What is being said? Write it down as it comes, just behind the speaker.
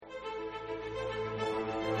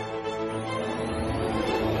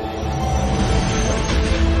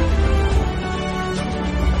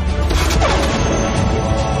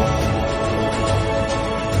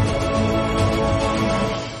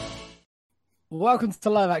Welcome to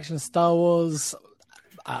Live Action Star Wars.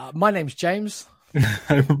 My name's James.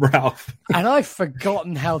 I'm Ralph. And I've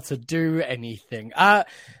forgotten how to do anything.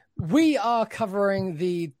 We are covering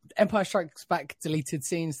the Empire Strikes Back deleted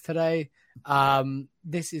scenes today.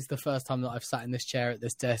 This is the first time that I've sat in this chair at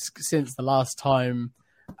this desk since the last time,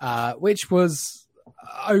 which was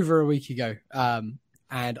over a week ago. And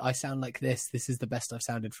I sound like this. This is the best I've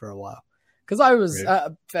sounded for a while. Because I was at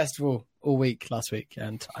a festival all week last week,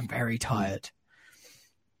 and I'm very tired.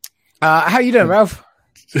 How you doing, Ralph?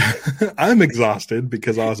 I'm exhausted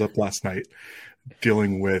because I was up last night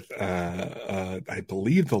dealing with, I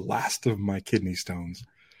believe, the last of my kidney stones.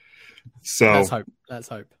 So Let's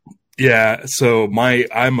hope. Yeah. So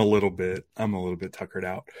I'm a little bit tuckered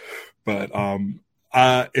out, but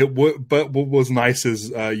but what was nice is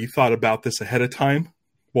you thought about this ahead of time.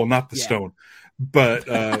 Well, not the stone, but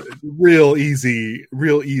real easy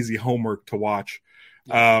homework to watch.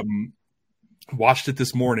 Watched it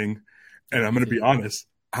this morning, and I'm going to be honest,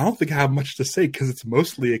 I don't think I have much to say because it's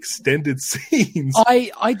mostly extended scenes.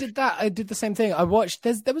 I did that. I did the same thing. I watched.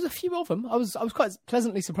 There was a few of them. I was quite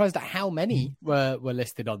pleasantly surprised at how many were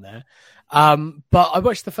listed on there. But I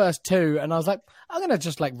watched the first two, and I was like, I'm going to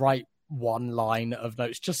just write one line of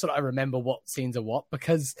notes just so that I remember what scenes are what,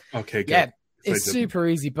 because okay, good. Yeah, it's super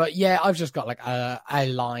easy. But yeah, I've just got a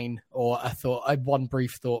line or a thought, one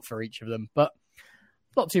brief thought for each of them, but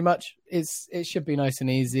not too much. It should be nice and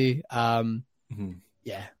easy.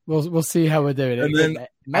 Yeah, we'll see how we're doing. It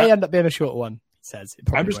may end up being a short one. It says.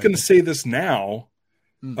 I'm just going to say this now.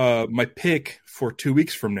 My pick for 2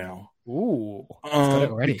 weeks from now. Ooh, got it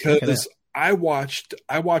already. Because I watched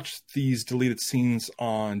these deleted scenes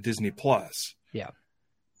on Disney Plus. Yeah.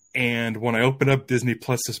 And when I opened up Disney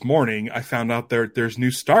Plus this morning, I found out there's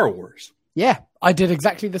new Star Wars. Yeah, I did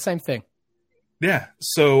exactly the same thing. Yeah.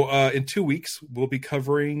 So in 2 weeks, we'll be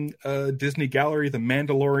covering Disney Gallery, The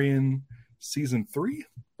Mandalorian Season 3.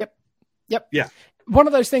 Yep. Yeah. One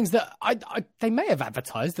of those things that they may have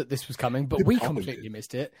advertised that this was coming, but we completely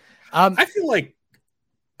missed it. I feel like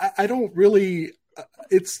I don't really.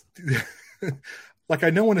 It's like I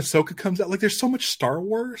know when Ahsoka comes out, there's so much Star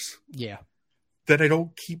Wars. Yeah. That I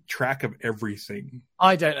don't keep track of everything.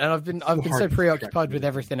 I don't, and I've been so preoccupied with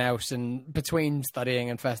everything else, and between studying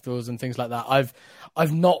and festivals and things like that,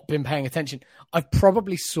 I've not been paying attention. I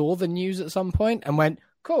probably saw the news at some point and went,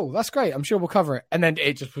 "Cool, that's great. I'm sure we'll cover it," and then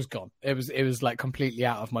it just was gone. It was completely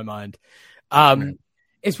out of my mind.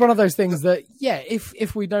 It's one of those things that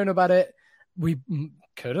if we'd known about it, we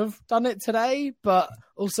could have done it today, but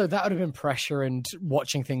also that would have been pressure and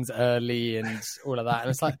watching things early and all of that. And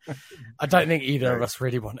it's like, I don't think either of us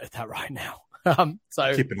really wanted that right now. So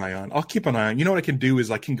I'll keep an eye on. You know what I can do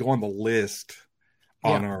is I can go on the list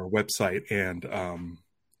on our website, and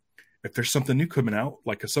if there's something new coming out,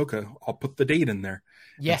 like Ahsoka, I'll put the date in there.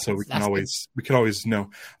 Yeah, so we can always know.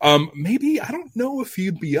 Maybe, I don't know if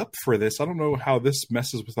you'd be up for this. I don't know how this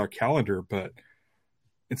messes with our calendar, but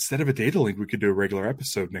instead of a data link, we could do a regular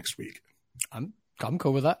episode next week. I'm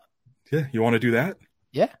cool with that. Yeah, you want to do that?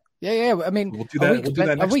 Yeah. I mean, we'll do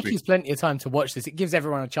that. A week is plenty of time to watch this. It gives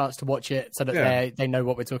everyone a chance to watch it so that they know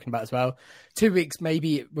what we're talking about as well. 2 weeks,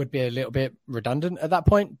 maybe it would be a little bit redundant at that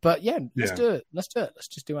point, but let's do it. Let's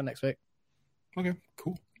just do one next week. Okay,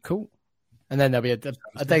 cool. And then there'll be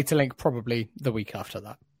a data link probably the week after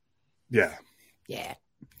that. Yeah.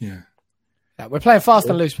 We're playing fast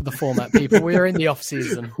and loose with the format, people. We are in the off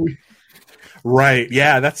season. Right.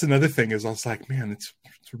 Yeah, that's another thing is I was like, man, it's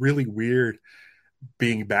really weird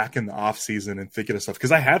being back in the off season and thinking of stuff,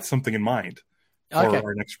 because I had something in mind for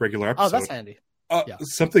our next regular episode. Oh, that's handy.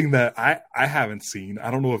 Something that I haven't seen.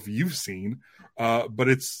 I don't know if you've seen, but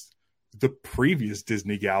it's the previous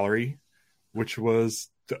Disney Gallery, which was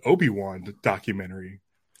the Obi-Wan documentary.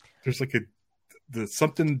 There's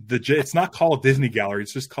it's not called Disney Gallery.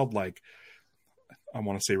 It's just called I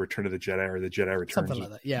want to say Return of the Jedi or the Jedi Returns. Something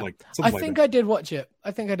like that. Yeah. I think I did watch it.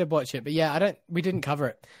 But yeah, we didn't cover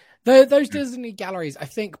it. Those Disney galleries, I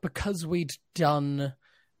think, because we'd sort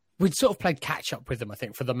of played catch up with them, I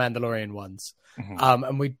think, for the Mandalorian ones.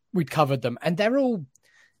 And we'd covered them, and they're all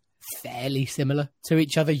fairly similar to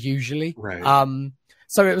each other usually. Right.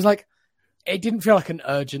 So it was it didn't feel like an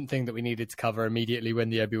urgent thing that we needed to cover immediately when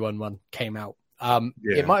the Obi-Wan one came out.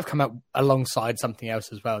 It might have come out alongside something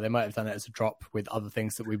else as well. They might have done it as a drop with other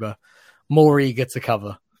things that we were more eager to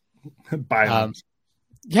cover. Biomes.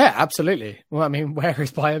 Yeah, absolutely. Well, I mean, where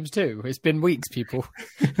is Biomes 2? It's been weeks, people.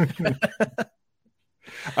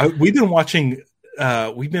 We've been watching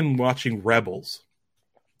Rebels.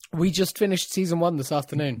 We just finished season 1 this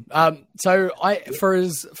afternoon. So for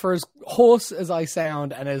as hoarse as I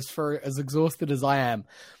sound and as exhausted as I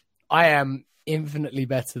am infinitely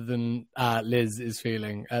better than Liz is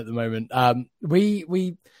feeling at the moment.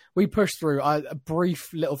 We pushed through. A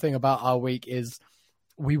brief little thing about our week is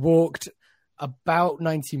we walked about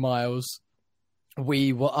 90 miles.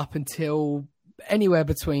 We were up until anywhere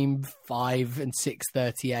between 5 and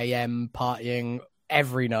 6:30 a.m. partying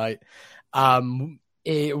every night.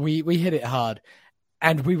 We hit it hard,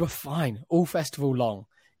 and we were fine all festival long.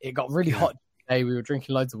 It got really hot today. We were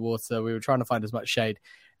drinking loads of water. We were trying to find as much shade.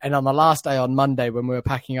 And on the last day, on Monday, when we were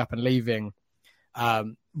packing up and leaving,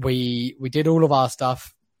 we did all of our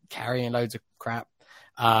stuff, carrying loads of crap,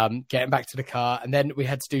 getting back to the car, and then we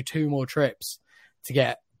had to do 2 more trips to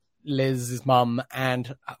get Liz's mum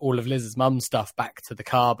and all of Liz's mum's stuff back to the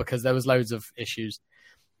car because there was loads of issues,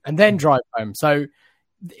 and then drive home. So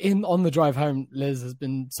on the drive home, Liz has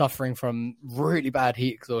been suffering from really bad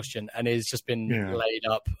heat exhaustion and has just been laid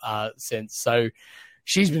up since. So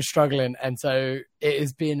she's been struggling, and so it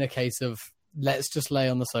has been a case of let's just lay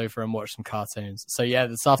on the sofa and watch some cartoons. So yeah,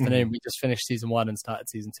 this afternoon we just finished season 1 and started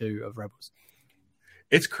season 2 of Rebels.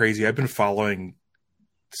 It's crazy. I've been following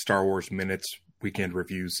Star Wars Minutes weekend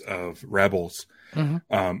reviews of Rebels,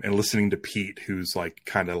 and listening to Pete, who's like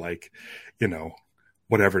kind of like,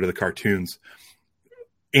 whatever to the cartoons.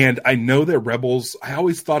 And I know that Rebels, I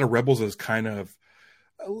always thought of Rebels as kind of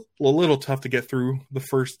a little tough to get through the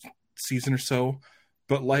first season or so,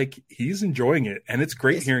 but like he's enjoying it, and it's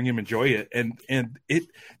great hearing him enjoy it. And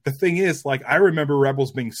the thing is, like, I remember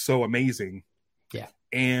Rebels being so amazing. Yeah.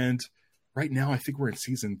 And right now I think we're in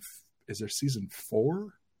is there season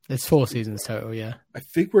 4? There's 4 seasons total, yeah. I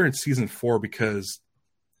think we're in season 4 because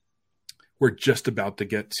we're just about to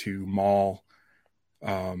get to Maul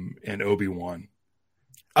and Obi-Wan.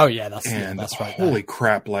 Oh yeah, that's right. Holy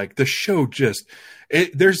crap! Like the show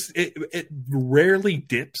it rarely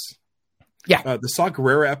dips. Yeah, the Saw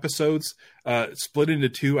Gerrera episodes split into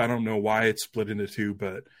 2. I don't know why it's split into 2,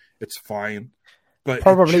 but it's fine. But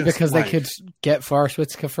probably because they could get Forrest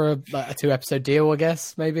Whitaker for a 2-episode deal, I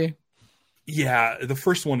guess, maybe. Yeah, the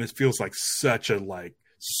first one, it feels like such a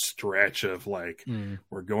stretch of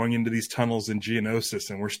we're going into these tunnels in Geonosis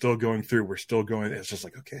and we're still going. It's just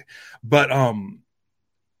like, okay, but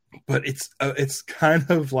it's kind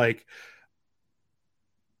of like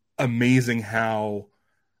amazing how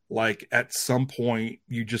like at some point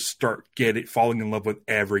you just start falling in love with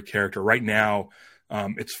every character. Right now,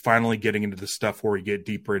 it's finally getting into the stuff where we get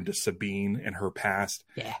deeper into Sabine and her past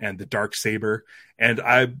and the Darksaber. And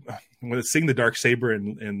when seeing the Darksaber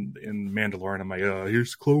in Mandalorian, I'm like, oh,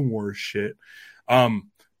 here's Clone Wars shit.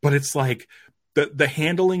 But it's like the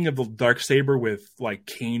handling of the Darksaber with like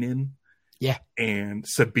Kanan, and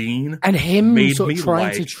Sabine, and him sort of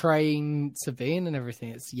trying to train Sabine and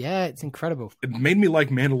everything. It's incredible. It made me like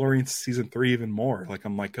Mandalorian season 3 even more. Like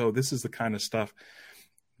I'm like, oh, this is the kind of stuff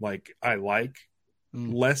like I like.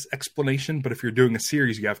 Less explanation, but if you're doing a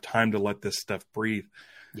series, you have time to let this stuff breathe.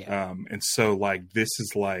 And so like this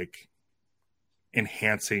is like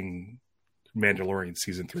enhancing Mandalorian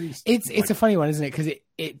season 3. It's a funny one, isn't it? Because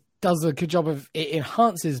it does a good job of it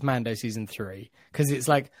enhances Mando season 3 because it's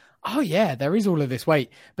like, oh yeah, there is all of this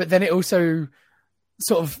weight, but then it also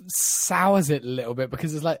sort of sours it a little bit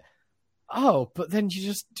because it's like, oh, but then you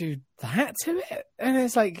just do that to it, and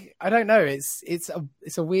it's like, I don't know, it's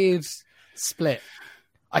a weird split.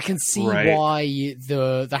 I can see why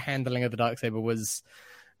the handling of the Darksaber was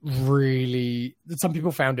really, some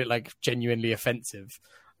people found it like genuinely offensive.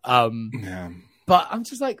 But I'm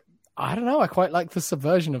just like, I don't know, I quite like the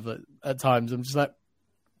subversion of it at times. I'm just like,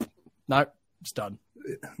 no, it's done.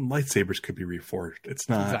 Lightsabers could be reforged. It's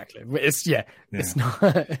not exactly. It's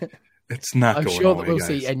not. It's not. I'm going sure away, that we'll guys.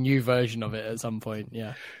 see a new version of it at some point.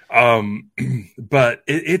 Yeah. But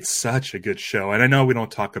it's such a good show, and I know we don't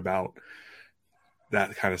talk about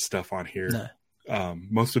that kind of stuff on here,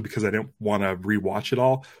 mostly because I didn't want to rewatch it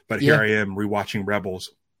all. But here I am rewatching Rebels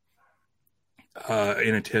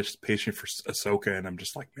in anticipation for Ahsoka, and I'm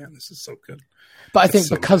just like, man, this is so good. But I think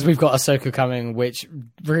because we've got Ahsoka coming, which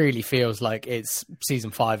really feels like it's season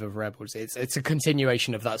 5 of Rebels, it's a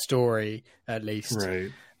continuation of that story at least.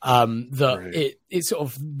 Right. It sort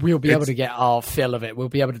of, we'll be able to get our fill of it. We'll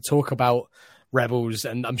be able to talk about Rebels,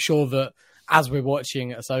 and I'm sure that as we're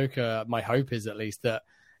watching Ahsoka, my hope is at least that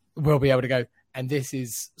we'll be able to go, and this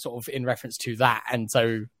is sort of in reference to that, and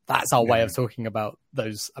so that's our way of talking about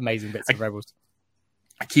those amazing bits of Rebels.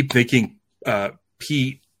 I keep thinking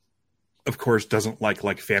Pete, of course, doesn't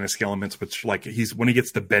like fantasy elements, which like when he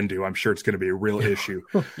gets to Bendu, I'm sure it's going to be a real issue.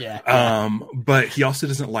 But he also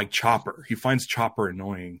doesn't like Chopper. He finds Chopper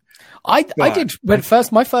annoying. I did my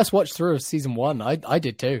first watch through of season 1. I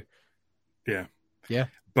did too. Yeah.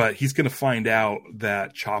 But he's going to find out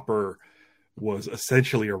that Chopper was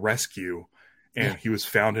essentially a rescue, and he was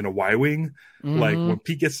found in a Y-wing. Mm-hmm. Like when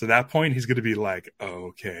Pete gets to that point, he's going to be like, oh,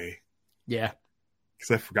 okay. Yeah.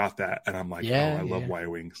 Because I forgot that. And I'm like, I love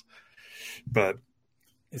Y-wings. But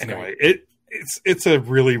anyway, it's a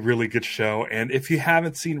really, really good show. And if you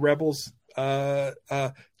haven't seen Rebels, check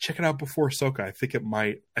it out before Ahsoka. I think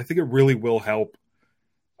it really will help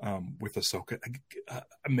with Ahsoka.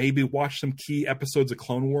 Maybe watch some key episodes of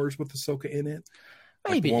Clone Wars with Ahsoka in it.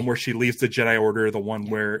 Like Maybe the one where she leaves the Jedi Order, the one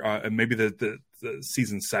where maybe the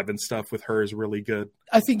season 7 stuff with her is really good.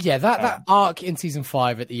 I think that arc in season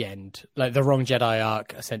 5 at the end, like the Wrong Jedi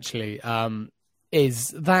arc, essentially, is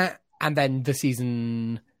that, and then the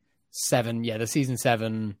season 7, the season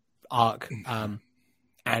 7 arc,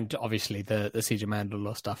 and obviously the Siege of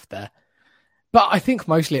Mandalore stuff there. But I think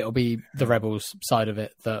mostly it'll be the Rebels side of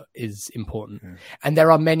it that is important. Yeah. And there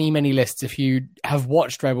are many, many lists. If you have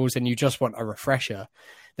watched Rebels and you just want a refresher,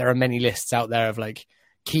 there are many lists out there of like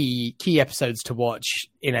key episodes to watch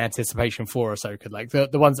in anticipation for Ahsoka. Like the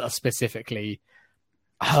ones that are specifically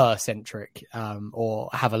her centric, or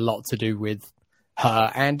have a lot to do with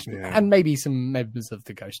her and maybe some members of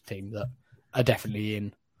the Ghost team that are definitely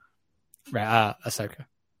in Ahsoka.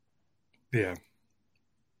 Yeah.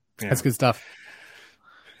 That's good stuff.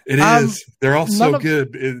 It is. They're all so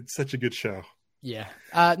good. It's such a good show. Yeah.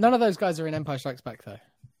 None of those guys are in Empire Strikes Back, though,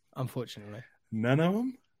 unfortunately. None of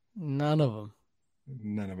them? None of them.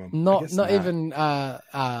 Not even. Well,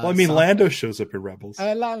 I mean, Lando shows up in Rebels.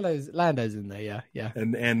 Lando's in there, yeah.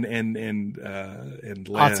 And Leia.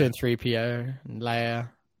 R2 and 3PO and Leia.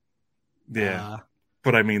 Yeah.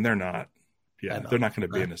 But I mean, they're not. Yeah, they're not going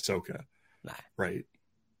to be in Ahsoka. Nah. Right.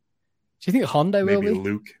 Do you think Hondo will be? Maybe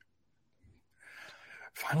Luke.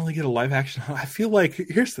 Finally get a live action. I feel like,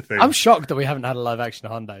 here's the thing. I'm shocked that we haven't had a live action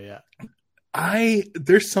Hondo yet.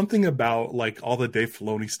 There's something about like all the Dave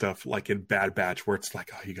Filoni stuff, like in Bad Batch, where it's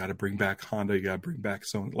like, oh, you got to bring back Hondo, you got to bring back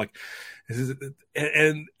someone like,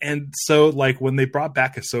 and so like when they brought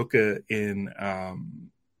back Ahsoka in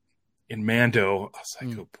Mando, I was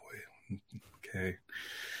like, oh boy, okay.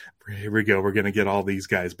 Here we go. We're going to get all these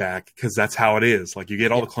guys back because that's how it is. Like you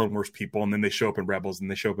get all the Clone Wars people and then they show up in Rebels and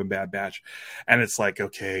they show up in Bad Batch. And it's like,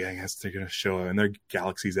 okay, I guess they're going to show up and they're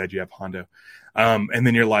Galaxy's Edge. You have Hondo. And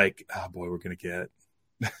then you're like, oh boy, we're going to get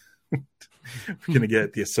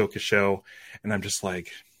the Ahsoka show. And I'm just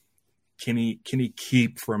like, can he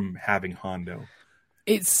keep from having Hondo?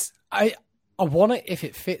 I want it if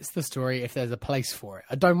it fits the story, if there's a place for it.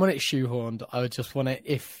 I don't want it shoehorned. I would just want it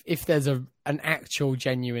if there's an actual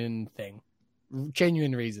genuine thing,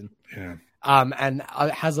 genuine reason. Yeah. And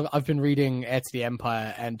I've been reading Heir to the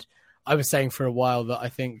Empire, and I was saying for a while that I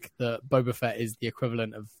think that Boba Fett is the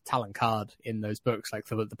equivalent of Talon Card in those books, like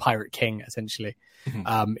the Pirate King, essentially,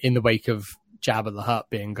 in the wake of Jabba the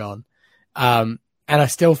Hutt being gone. And I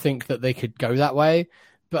still think that they could go that way.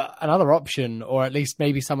 But another option, or at least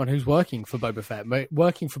maybe someone who's working for Boba Fett,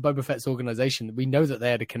 working for Boba Fett's organization, we know that they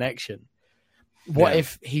had a connection. What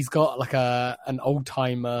if he's got like an old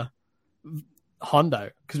timer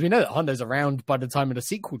Hondo? Because we know that Hondo's around by the time of the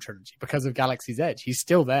sequel trilogy because of Galaxy's Edge. He's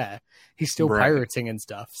still there. He's still pirating and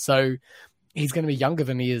stuff. So he's going to be younger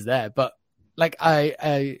than he is there. But like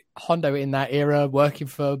a Hondo in that era working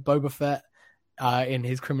for Boba Fett in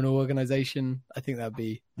his criminal organization, I think that'd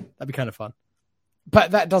be kind of fun.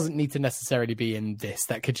 But that doesn't need to necessarily be in this.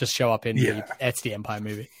 That could just show up in the Heir to the Empire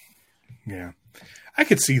movie. Yeah. I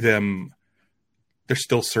could see them. They're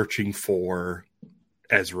still searching for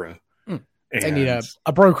Ezra. They need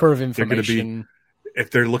a broker of information.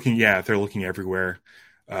 If they're looking everywhere.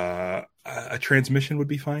 A transmission would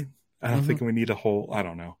be fine. I don't think we need a whole, I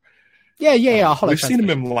don't know. Yeah. We've seen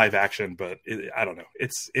him in live action, but I don't know.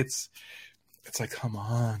 It's like, come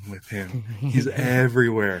on with him. He's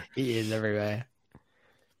everywhere. He is everywhere.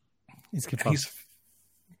 He's good fun. He's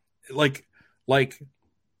like,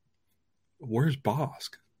 where's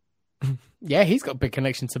Bosk? Yeah, he's got a big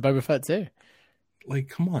connection to Boba Fett too. Like,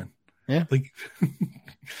 come on. Yeah. Like,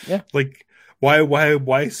 yeah. Like,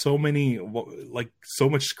 why so many, like, so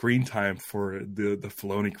much screen time for the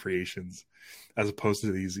Filoni creations as opposed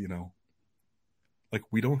to these, like,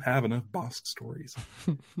 we don't have enough Bosk stories.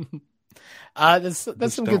 There's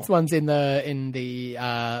some good ones in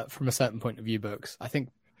the from a certain point of view books. I think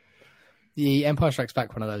the Empire Strikes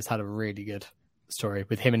Back, one of those, had a really good story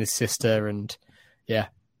with him and his sister, and yeah.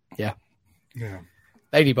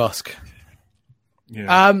 Lady Bosk.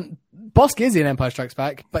 Yeah. Bosk is in Empire Strikes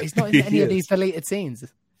Back, but he's not in any of these deleted scenes. It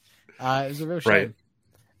was a real shame.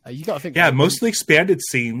 Right. You got to think. Yeah, mostly expanded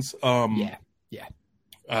scenes. Yeah.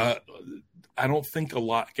 I don't think a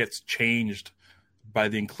lot gets changed by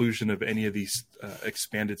the inclusion of any of these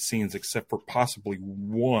expanded scenes, except for possibly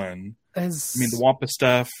one. The Wampa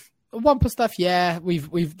stuff. Wampa stuff, yeah.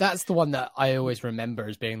 We've that's the one that I always remember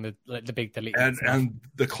as being the big delete. And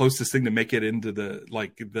the closest thing to make it into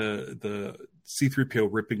the C-3PO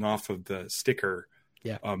ripping off of the sticker,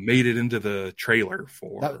 made it into the trailer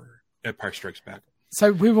for Empire Strikes Back.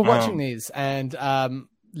 So we were watching these, and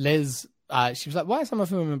Liz, she was like, "Why are some of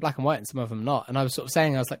them in black and white and some of them not?" And I was sort of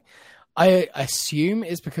saying, I was like, I assume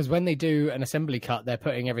it's because when they do an assembly cut, they're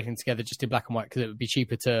putting everything together just in black and white because it would be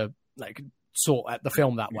cheaper to like sort at the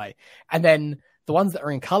film that way. And then the ones that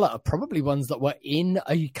are in color are probably ones that were in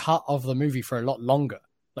a cut of the movie for a lot longer.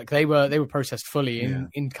 Like they were processed fully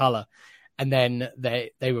in color, and then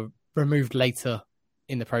they were removed later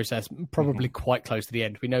in the process, probably quite close to the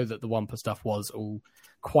end. We know that the Wampa stuff was all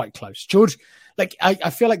quite close. George, like I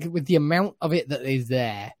feel like with the amount of it that is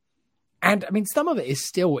there, and I mean some of it is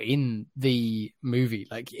still in the movie.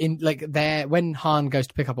 Like in there when Han goes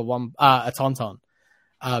to pick up a Tauntaun,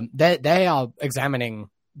 they are examining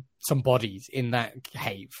some bodies in that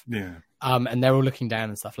cave. Yeah. And they're all looking down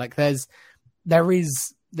and stuff. Like there's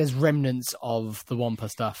remnants of the Wampa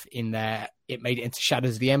stuff in there. It made it into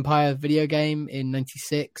Shadows of the Empire video game in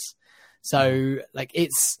 '96. So like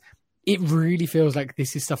it really feels like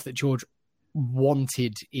this is stuff that George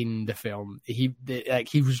wanted in the film. He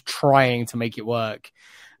was trying to make it work.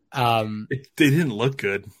 They didn't look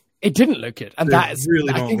good. It didn't look good, and that's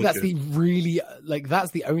really. I think that's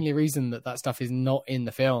that's the only reason that stuff is not in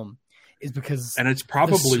the film, is because, and it's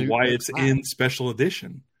probably why it's in special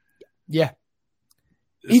edition. Yeah,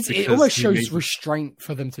 it almost shows restraint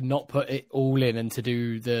for them to not put it all in and to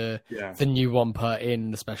do the new Wampa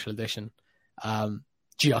in the special edition.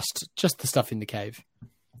 Just the stuff in the cave.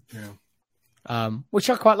 Yeah.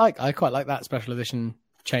 Which I quite like. I quite like that special edition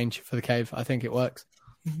change for the cave. I think it works.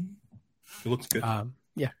 It looks good.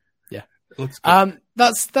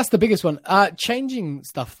 That's the biggest one. Changing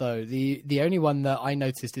stuff though. The only one that I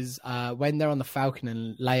noticed is when they're on the Falcon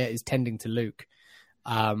and Leia is tending to Luke,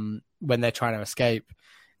 when they're trying to escape.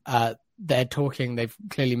 They're talking. They've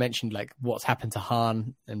clearly mentioned like what's happened to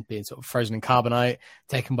Han and being sort of frozen in carbonite,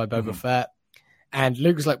 taken by Boba Fett. And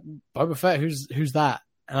Luke's like, Boba Fett, who's that?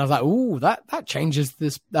 And I was like, ooh, that changes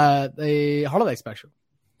this the holiday special.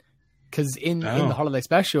 Because in the holiday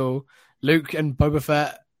special, Luke and Boba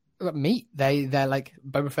Fett meet. They're like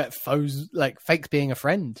Boba Fett fakes being a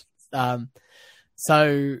friend.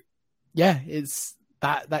 So yeah, it's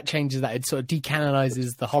that changes that. It sort of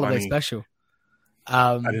decanonizes the holiday special.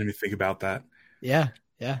 I didn't even think about that. Yeah.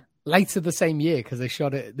 Later the same year, because they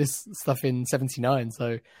shot this stuff in '79.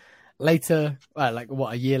 So later,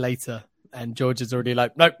 a year later, and George is already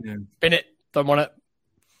like, nope, bin it, don't want it.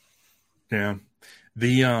 Yeah,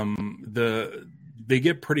 they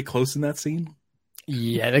get pretty close in that scene.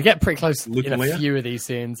 Yeah, they get pretty close Luke in and a Leia? few of these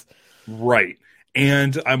scenes. Right.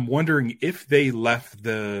 And I'm wondering if they left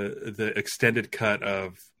the extended cut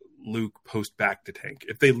of Luke post back to tank.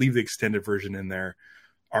 If they leave the extended version in there,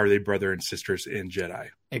 are they brother and sisters in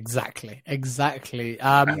Jedi? Exactly. And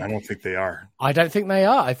I don't think they are. I don't think they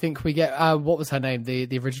are. I think we get what was her name?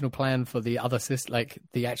 The original plan for the other sister, like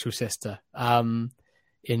the actual sister,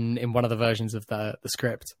 in one of the versions of the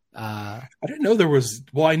script. I didn't know there was.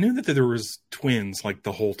 Well, I knew that there was twins like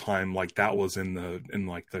the whole time. Like that was in the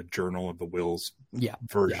Journal of the Wills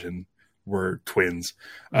version were twins.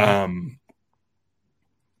 I'm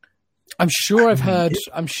sure I've heard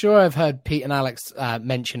Pete and Alex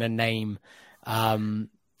mention a name. My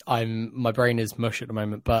brain is mush at the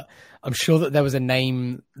moment, but I'm sure that there was a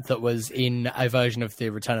name that was in a version of the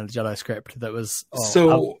Return of the Jedi script that was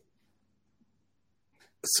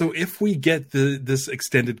So if we get this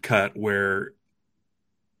extended cut where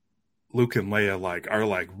Luke and Leia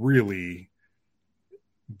are really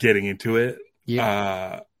getting into it,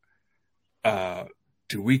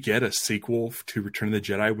 do we get a sequel to Return of the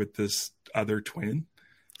Jedi with this other twin?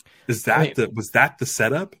 Was that the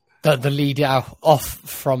setup? The lead off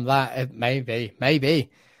from that, maybe.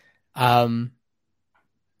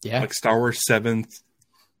 Like Star Wars 7.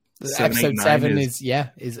 Episode 7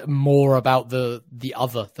 is more about the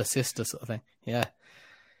sister sort of thing. Yeah,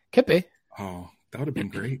 could be. Oh, that would have been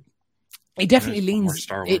great. It definitely leans.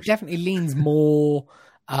 It definitely leans more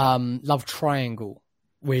love triangle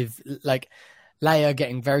with like Leia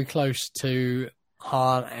getting very close to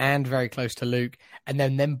Han and very close to Luke, and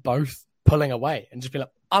then them both pulling away and just be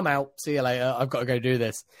like, "I'm out. See you later. I've got to go do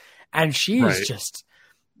this." And she's just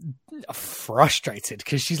frustrated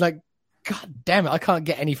because she's like, God damn it, I can't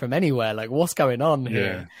get any from anywhere. Like, what's going on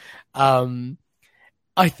here?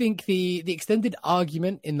 I think the extended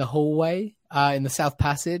argument in the hallway, in the South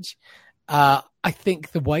Passage, I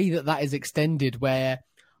think the way that is extended, where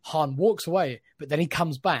Han walks away, but then he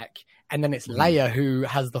comes back, and then it's Leia who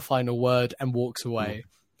has the final word and walks away.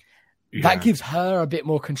 Yeah. That gives her a bit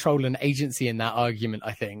more control and agency in that argument,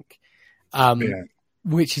 I think,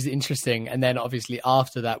 which is interesting. And then obviously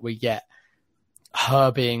after that, we get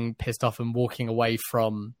her being pissed off and walking away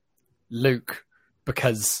from Luke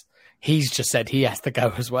because he's just said he has to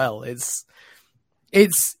go as well.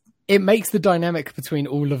 It makes the dynamic between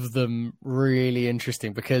all of them really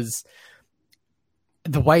interesting, because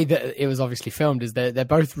the way that it was obviously filmed is they're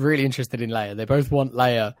both really interested in Leia. They both want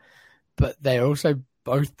Leia, but they're also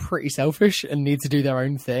both pretty selfish and need to do their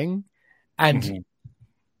own thing. And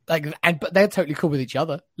but they're totally cool with each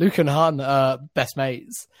other. Luke and Han are best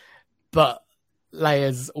mates, but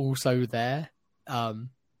Leia's also there. I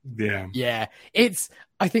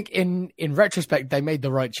think in retrospect they made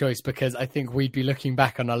the right choice, because I think we'd be looking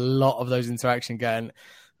back on a lot of those interactions going,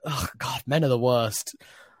 oh god, men are the worst.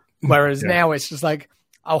 Whereas now it's just like,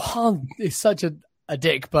 oh, Han is such a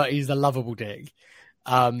dick, but he's a lovable dick.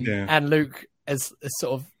 And Luke is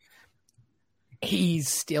sort of, he's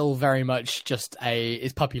still very much just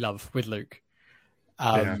is puppy love with Luke.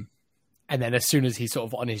 And then as soon as he's sort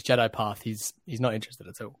of on his Jedi path, he's not interested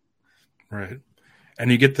at all. Right.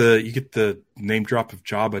 And you get the name drop of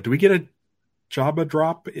Jabba. Do we get a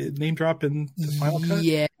Jabba name drop in the final cut?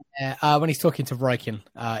 Yeah. When he's talking to Riken,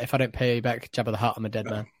 if I don't pay back Jabba the Hutt, I'm a dead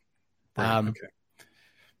man. Okay.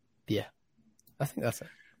 Yeah. I think that's it.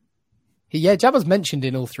 Jabba's mentioned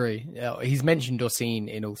in all three. He's mentioned or seen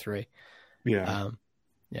in all three. Yeah.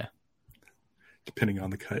 Yeah. Depending on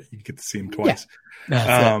the cut, you get to see him twice.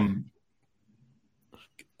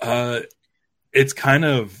 It's kind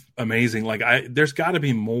of amazing. Like there's got to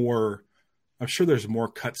be more. I'm sure there's more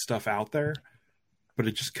cut stuff out there, but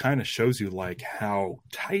it just kind of shows you like how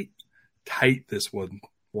tight this one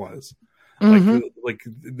was. Like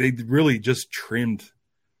they really just trimmed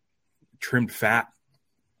fat.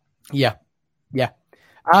 Yeah.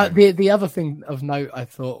 The other thing of note I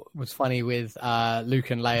thought was funny with Luke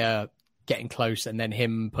and Leia getting close and then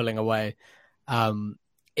him pulling away,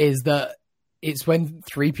 is that it's when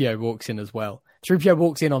 3PO walks in as well. 3PO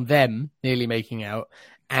walks in on them nearly making out,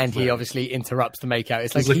 and he obviously interrupts the makeout.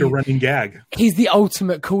 It's like a running gag. He's the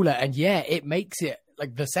ultimate cooler, and it makes it,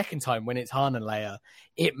 like the second time when it's Han and Leia,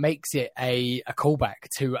 it makes it a callback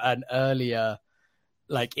to an earlier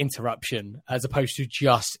like interruption, as opposed to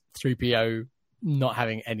just 3PO not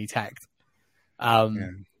having any tact. But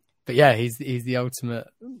yeah, he's the ultimate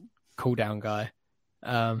cool down guy.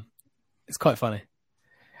 It's quite funny.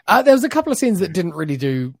 There was a couple of scenes that didn't really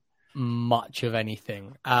do much of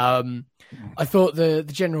anything. I thought the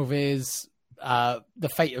General Veers, the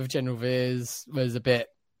fate of General Veers was a bit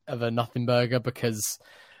of a nothing burger, because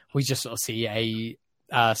we just sort of see a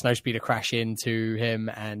snowspeeder crash into him,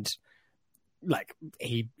 and like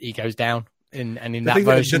he goes down. In that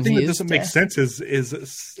version, the thing that doesn't make sense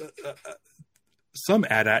is some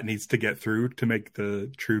AT-AT needs to get through to make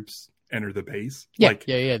the troops enter the base.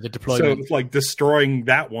 The deployment. So, like destroying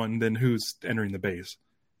that one, then who's entering the base?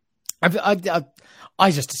 I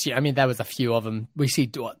just assume. I mean, there was a few of them. We see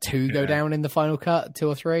two go down in the final cut, 2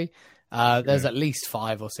 or 3. There's at least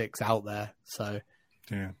 5 or 6 out there. So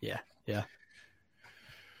yeah.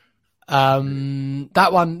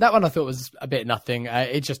 That one I thought was a bit nothing.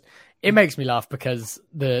 It makes me laugh because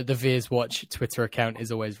the Veers Watch Twitter account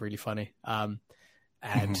is always really funny.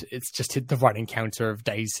 And it's just hit the running counter of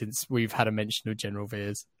days since we've had a mention of General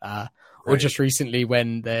Veers. Or just recently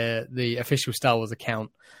when the official Star Wars account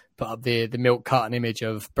put up the milk carton image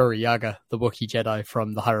of Buri Yaga, the Wookiee Jedi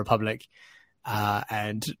from the High Republic.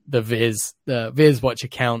 And the Veers Watch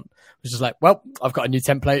account was just like, well, I've got a new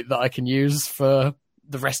template that I can use for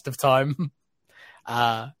the rest of time.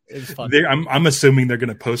 It was fun. I'm assuming they're going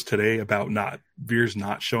to post today about Veers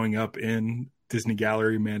not showing up in Disney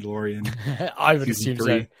Gallery Mandalorian. I would assume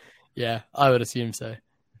 3. So. Yeah, I would assume so.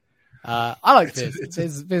 I like Veers.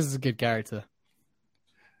 Veers is a good character.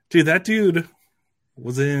 Dude, that dude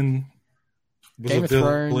was in Game of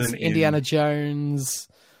Thrones, Indiana Jones,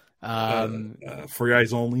 For Your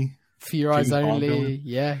Eyes Only. For Your Eyes Only.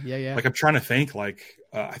 Yeah. Like I'm trying to think. Like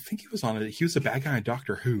I think he was on it. He was a bad guy in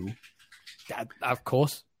Doctor Who. Of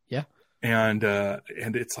course, yeah. And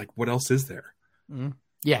it's like, what else is there?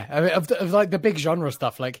 Yeah, I mean, of like the big genre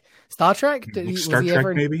stuff, like Star Trek. Star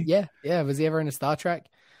Trek, maybe. Yeah. Was he ever in a Star Trek?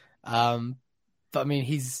 But I mean,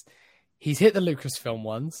 he's hit the Lucasfilm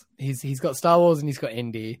ones. He's got Star Wars and he's got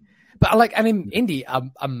Indy. But Indy,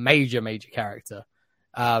 a major character.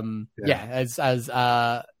 As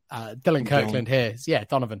Dylan Kirkland here. Yeah,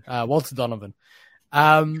 Donovan, Walter Donovan.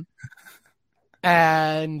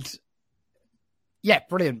 And Yeah,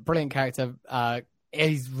 brilliant character.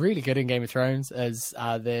 He's really good in Game of Thrones as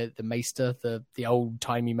the Maester, the old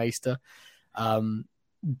timey Maester.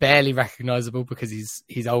 Barely recognizable because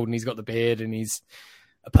he's old and he's got the beard and he's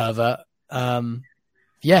a pervert.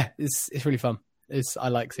 Yeah, it's really fun. I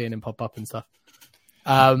like seeing him pop up and stuff.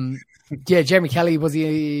 Yeah, Jeremy Kelly, was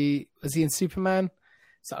he in Superman?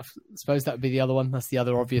 So I suppose that would be the other one. That's the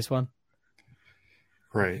other obvious one.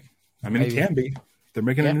 Right. I mean, it can be. They're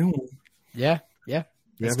making a new one. Yeah. We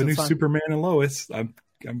have a new Superman and Lois. I'm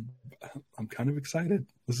kind of excited.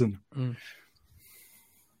 Listen.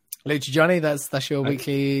 Lucha Johnny, that's your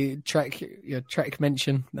weekly Trek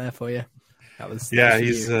mention there for you.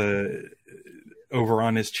 He's over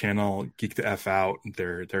on his channel, Geek the F Out.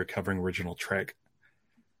 They're covering original Trek.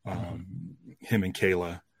 Him and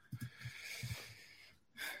Kayla.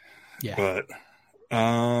 Yeah. But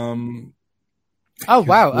oh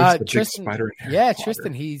wow, Tristan. Yeah,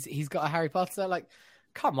 Tristan. He's got a Harry Potter. Like,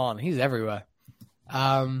 come on, he's everywhere.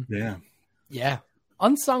 Yeah.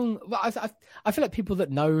 Unsung. I feel like people that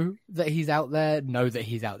know that he's out there,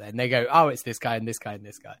 and they go, "Oh, it's this guy and this guy and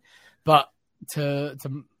this guy." But to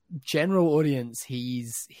general audience, he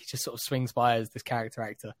just sort of swings by as this character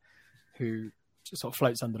actor who just sort of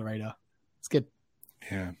floats under the radar. It's good.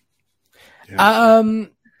 Yeah.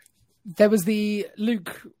 There was the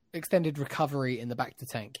Luke extended recovery in the back to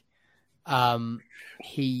tank. That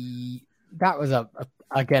was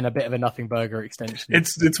again a bit of a nothing burger extension.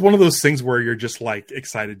 It's one of those things where you're just like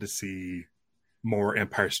excited to see more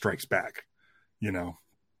Empire Strikes Back, you know.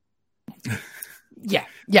 Yeah,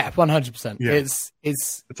 100%. Yeah. It's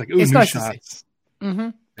like it's new nice shots. To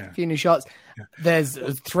see. Yeah. A few new shots. Yeah. There's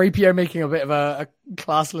 3PO making a bit of a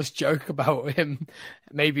classless joke about him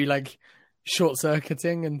maybe like short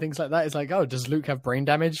circuiting and things like that. It's like, oh, does Luke have brain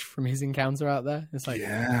damage from his encounter out there? It's like,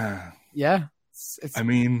 yeah. I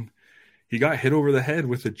mean, he got hit over the head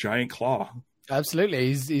with a giant claw.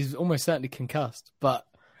 Absolutely, he's almost certainly concussed. But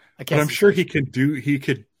I guess, I'm sure he could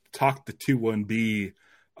talk the 21B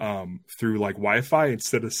through like Wi-Fi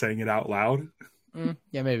instead of saying it out loud.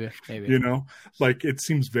 Yeah, maybe. You know, like it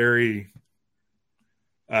seems very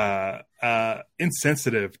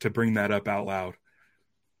insensitive to bring that up out loud.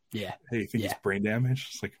 Yeah. Hey, you think it's brain damage?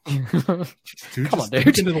 It's like, dude, come on,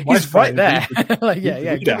 dude. He's right there. Like,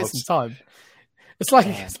 yeah. Give it some time. It's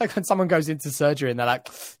like when someone goes into surgery and they're like,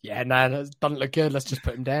 yeah, no, that doesn't look good. Let's just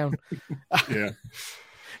put him down. Yeah.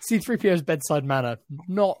 C-3PO's bedside manner,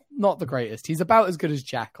 not the greatest. He's about as good as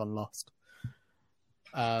Jack on Lost.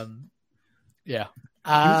 Yeah.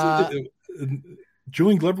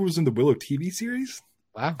 Julian Glover was in the Willow TV series?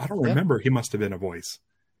 Wow. I don't remember. He must have been a voice.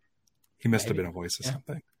 He must have been a voice of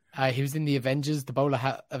something. He was in the Avengers, the Bowler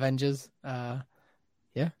Hat Avengers. Yeah.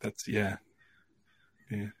 It's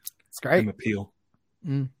great. Him appeal.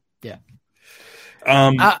 Yeah.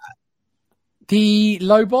 The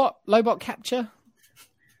Lobot capture.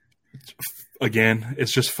 Again,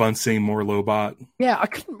 it's just fun seeing more Lobot. Yeah, I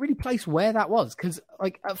couldn't really place where that was because,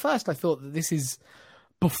 like, at first I thought that this is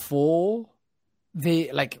before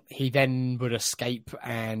he then would escape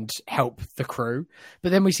and help the crew,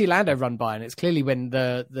 but then we see Lando run by, and it's clearly when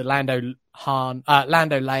the Lando,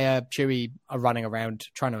 Leia, Chewie are running around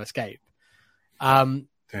trying to escape.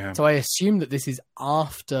 So I assume that this is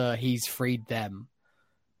after he's freed them,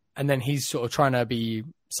 and then he's sort of trying to be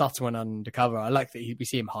subtle and undercover. I like that we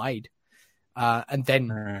see him hide, and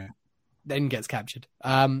then gets captured.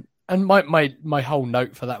 And my whole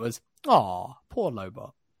note for that was, "Aw, poor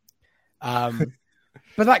Lobot."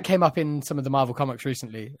 But that came up in some of the Marvel comics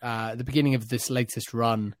recently. At the beginning of this latest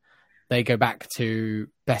run, they go back to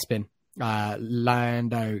Bespin.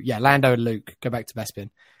 Lando and Luke go back to Bespin.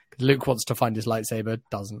 Luke wants to find his lightsaber,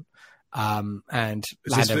 doesn't. And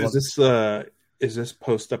is this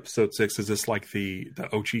post episode 6? Is this like the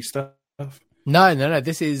Ochi stuff? No.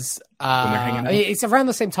 This is it's around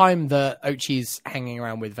the same time that Ochi's hanging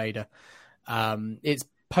around with Vader. It's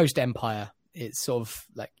post Empire. It's sort of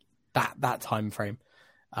like that time frame.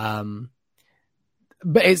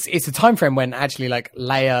 But it's a time frame when actually like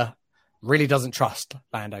Leia really doesn't trust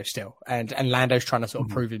Lando still, and Lando's trying to sort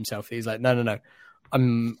of prove himself. He's like, no,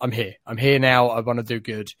 I'm here now. I want to do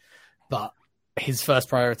good, but his first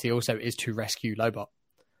priority also is to rescue Lobot.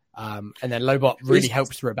 And then Lobot really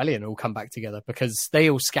helps the rebellion all come back together because they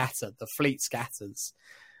all scatter. The fleet scatters,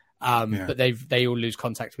 but they all lose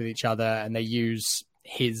contact with each other, and they use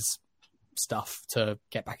his stuff to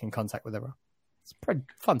get back in contact with everyone. It's pretty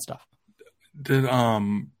fun stuff. Did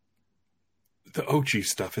the Ochi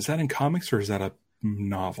stuff, is that in comics or is that a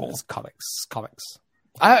novel? It's comics.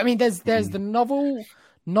 I mean, there's the novel.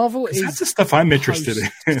 Is that's the stuff I'm interested in.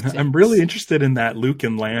 I'm really interested in that Luke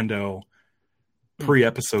and Lando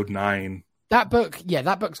pre-episode 9. That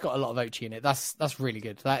book's got a lot of Ochi in it. That's really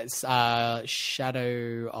good. That's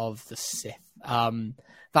Shadow of the Sith.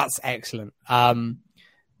 That's excellent.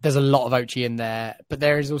 There's a lot of Ochi in there, but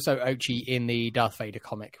there is also Ochi in the Darth Vader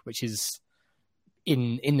comic, which is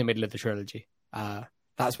in the middle of the trilogy.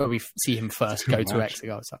 That's where we see him first go to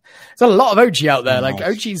Exegol. So there's a lot of Ochi out there. Like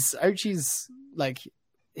Ochi's like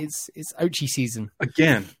it's Ochi season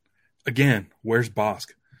again. Where's Bosk?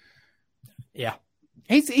 Yeah,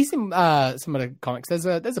 he's in some of the comics. There's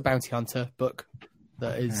a bounty hunter book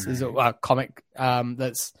that is a comic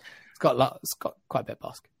that's got quite a bit of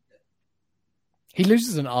Bosk. He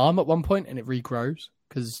loses an arm at one point and it regrows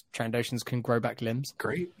because Trandoshans can grow back limbs.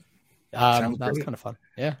 Great. That's kind of fun.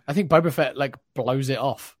 Yeah, I think Boba Fett like blows it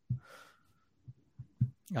off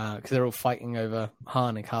because they're all fighting over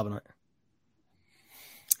Han and Carbonite.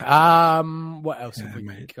 What else have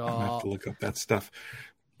we got? I have to look up that stuff.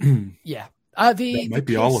 Yeah, that might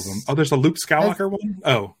be all of them. Oh, there's a Luke Skywalker one.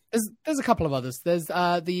 Oh, there's a couple of others. There's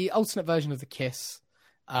the alternate version of the kiss,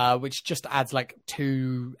 which just adds like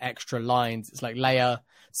 2 extra lines. It's like Leia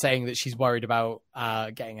saying that she's worried about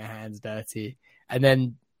getting her hands dirty, and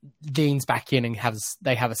then leans back in and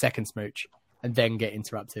they have a second smooch and then get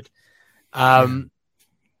interrupted.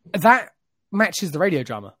 That matches the radio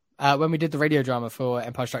drama. When we did the radio drama for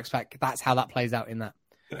Empire Strikes Back, that's how that plays out in that.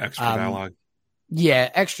 The extra dialogue. Yeah,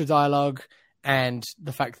 extra dialogue, and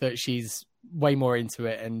the fact that she's way more into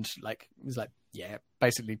it and like was like, yeah,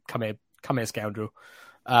 basically come here, scoundrel.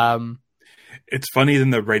 It's funny in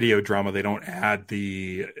the radio drama they don't add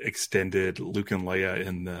the extended Luke and Leia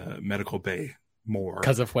in the medical bay more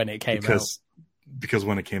because of when it came out. Because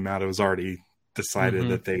when it came out, it was already decided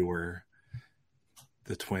that they were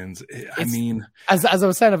the twins. I mean, as I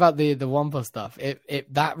was saying about the Wampa stuff,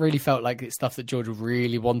 it that really felt like it's stuff that George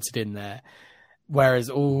really wanted in there, whereas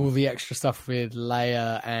all the extra stuff with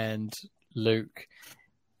Leia and Luke,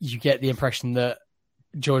 you get the impression that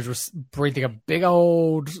George was breathing a big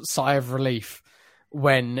old sigh of relief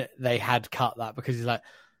when they had cut that, because he's like,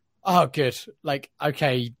 oh, good. Like,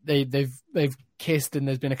 okay, they've kissed and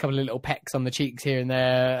there's been a couple of little pecks on the cheeks here and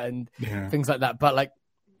there and things like that. But like,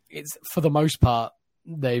 it's for the most part,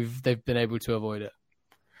 they've been able to avoid it.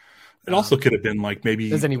 It also could have been like maybe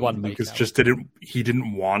there's only one Lucas just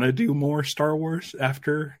didn't want to do more Star Wars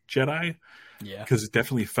after Jedi. Yeah, because it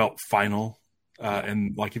definitely felt final.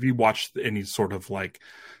 And like if you watch any sort of like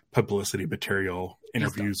publicity material,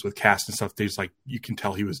 interviews with cast and stuff, there's like you can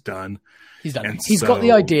tell he was done. He's done. He's got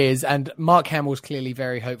the ideas, and Mark Hamill's clearly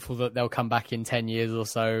very hopeful that they'll come back in 10 years or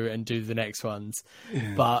so and do the next ones.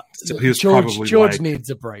 Yeah. But so George needs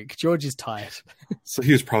a break. George is tired. So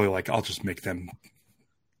he was probably like, I'll just make them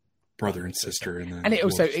brother and sister, and it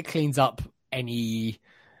also it cleans up any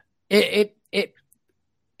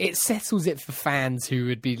it settles it for fans who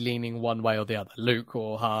would be leaning one way or the other, Luke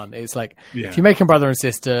or Han. It's like, if you make them brother and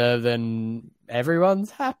sister, then everyone's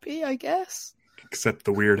happy, I guess. Except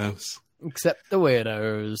the weirdos.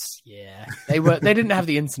 Yeah. They didn't have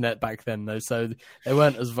the internet back then though, so they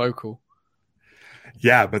weren't as vocal.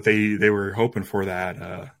 Yeah, but they were hoping for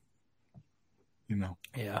that,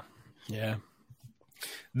 Yeah. Yeah.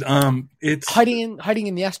 It's hiding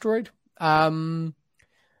in the asteroid.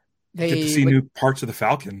 They get to see new parts of the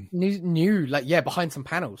Falcon. New, behind some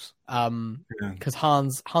panels. Because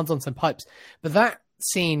Han's on some pipes. But that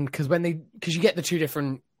scene, because you get the 2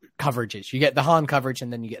 different coverages. You get the Han coverage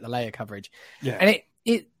and then you get the Leia coverage. Yeah. And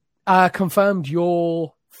it confirmed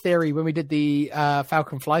your theory when we did the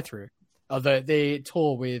Falcon fly through, or the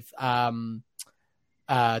tour with Donald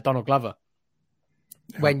Glover.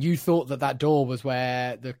 Yeah. When you thought that door was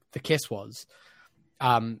where the kiss was,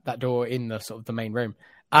 that door in the sort of the main room.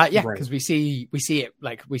 Because we see it,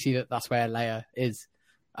 like we see that's where Leia is.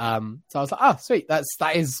 So I was like, oh, sweet, that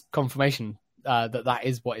is confirmation that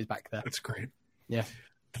is what is back there. That's great. Yeah,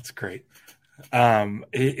 that's great. I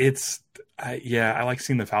like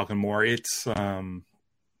seeing the Falcon more. It's the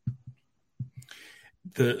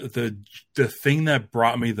thing that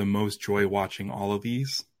brought me the most joy watching all of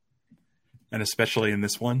these, and especially in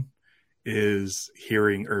this one, is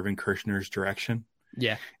hearing Irvin Kershner's direction.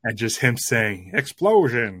 Yeah. And just him saying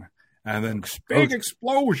explosion and then big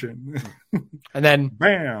explosion and then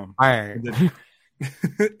bam. And then,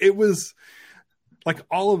 it was like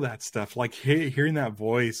all of that stuff, like hearing that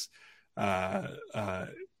voice,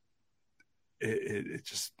 it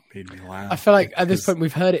just made me laugh. I feel like at this point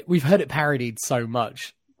we've heard it parodied so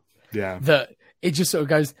much. Yeah. That it just sort of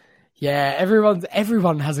goes, yeah,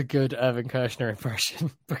 everyone has a good Irvin Kershner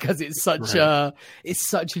impression because it's such a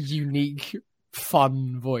unique,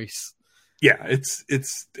 fun voice. Yeah, it's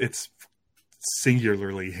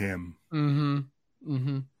singularly him. Mm-hmm.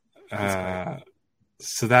 Mm-hmm.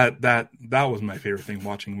 So that was my favorite thing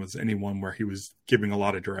watching, was anyone where he was giving a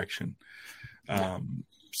lot of direction,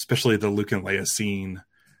 especially the Luke and Leia scene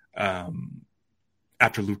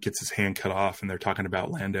after Luke gets his hand cut off and they're talking about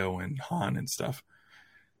Lando and Han and stuff.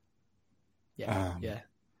 The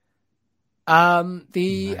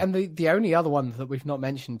only other one that we've not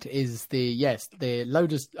mentioned is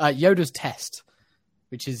Yoda's test,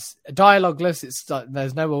 which is dialogueless.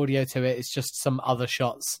 There's no audio to it. It's just some other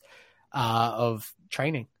shots of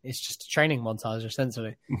training. It's just a training montage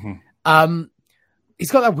essentially. Mm-hmm.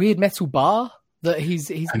 He's got that weird metal bar that he's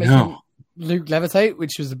making Luke levitate,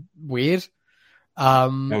 which was weird.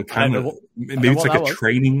 Maybe it's like a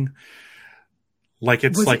training, like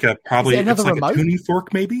it's like a probably it's like a tuning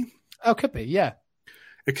fork, maybe. Oh, could be, yeah.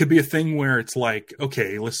 It could be a thing where it's like,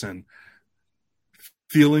 okay, listen,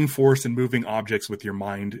 feeling force and moving objects with your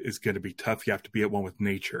mind is going to be tough. You have to be at one with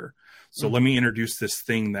nature. So let me introduce this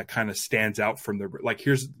thing that kind of stands out from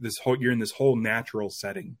here's this you're in this whole natural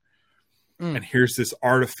setting. And here's this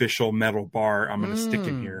artificial metal bar I'm going to stick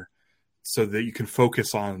in here so that you can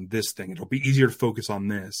focus on this thing. It'll be easier to focus on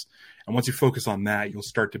this. And once you focus on that, you'll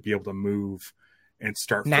start to be able to move and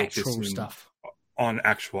start natural focusing stuff on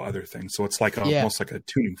actual other things. So it's like almost like a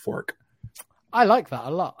tuning fork. I like that a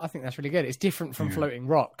lot. I think that's really good. It's different from floating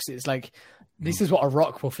rocks. It's like, this is what a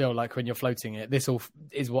rock will feel like when you're floating it. This all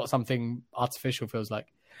is what something artificial feels like.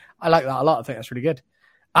 I like that a lot. I think that's really good.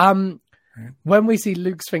 When we see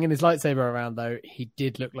Luke swinging his lightsaber around, though, he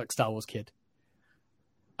did look like Star Wars Kid.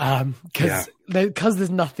 Because there's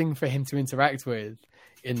nothing for him to interact with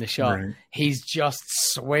in the shot. Right. He's just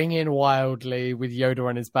swinging wildly with Yoda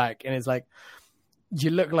on his back. And it's like,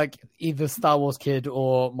 you look like either Star Wars Kid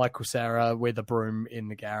or Michael Cera with a broom in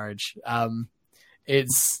the garage. I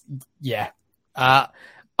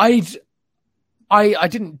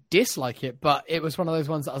didn't dislike it, but it was one of those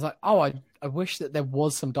ones that I was like, oh, I wish that there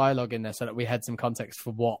was some dialogue in there so that we had some context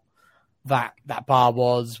for what that bar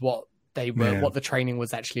was, what they were, what the training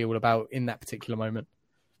was actually all about in that particular moment.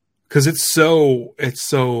 Because it's so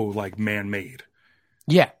like man-made.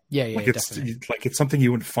 Yeah, like it's definitely. Like it's something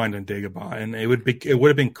you wouldn't find on Dagobah, and it would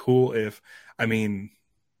have been cool if, I mean,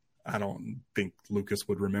 I don't think Lucas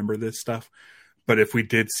would remember this stuff, but if we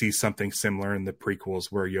did see something similar in the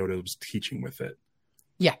prequels where Yoda was teaching with it,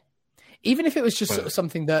 even if it was just sort of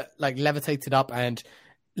something that like levitated up and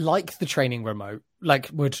like the training remote,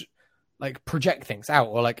 like would like project things out,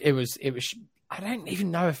 or like it was. I don't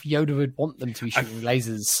even know if Yoda would want them to be shooting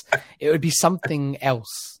lasers. It would be something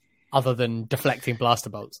else other than deflecting blaster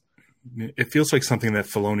bolts. It feels like something that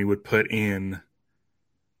Filoni would put in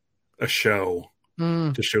a show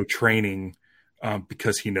to show training,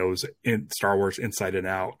 because he knows in Star Wars inside and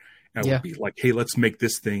out, and would be like, hey, let's make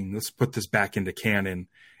this thing, let's put this back into canon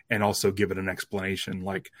and also give it an explanation.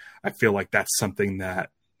 Like, I feel like that's something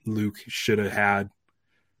that Luke should have had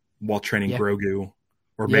while training Grogu,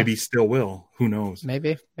 or maybe still will. Who knows?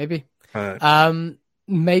 Maybe.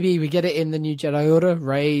 Maybe we get it in the New Jedi Order.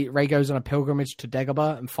 Rey goes on a pilgrimage to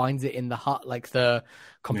Dagobah and finds it in the hut, like the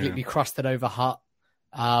completely crusted over hut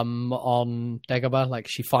on Dagobah. Like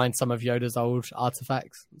she finds some of Yoda's old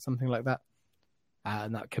artifacts, something like that.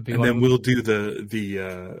 And that could be. And then we'll do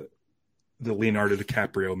the Leonardo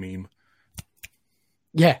DiCaprio meme.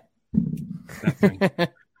 Yeah.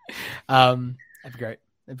 That that'd be great.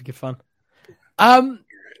 That'd be good fun.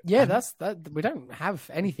 That's that. We don't have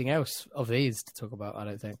anything else of these to talk about, I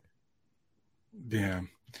don't think. Yeah.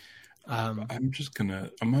 I'm gonna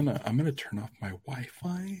turn off my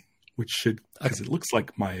Wi-Fi, which should, because it looks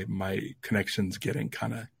like my connection's getting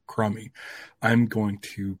kind of crummy. I'm going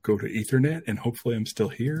to go to Ethernet, and hopefully I'm still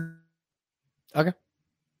here. Okay.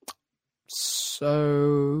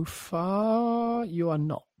 So far you are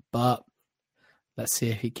not, but let's see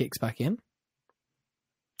if he kicks back in.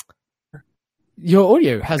 Your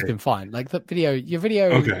audio has been fine. Like your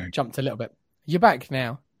video jumped a little bit. You're back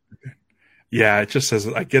now. Okay. Yeah, it just says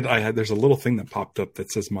there's a little thing that popped up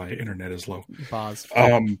that says my internet is low. Bars.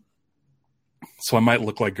 So I might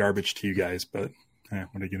look like garbage to you guys, but what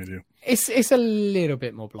are you gonna do? It's a little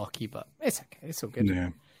bit more blocky, but it's okay. It's all good. Yeah.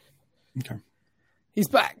 Okay. He's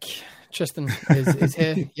back. Tristan is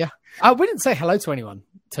here. Yeah. We didn't say hello to anyone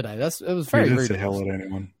today. It was very rude. Didn't say hello to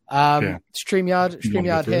anyone.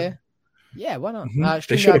 StreamYard here. Yeah, why not? Mm-hmm.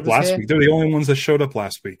 They showed up last week. They're the only ones that showed up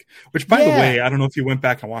last week. Which, by the way, I don't know if you went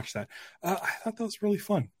back and watched that. I thought that was really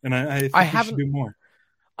fun, and I think we should do more.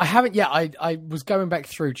 I haven't yet. I was going back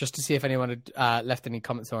through just to see if anyone had left any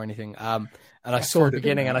comments or anything. And I saw the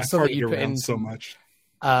beginning, and I saw that you put in so much,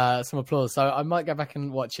 some applause. So I might go back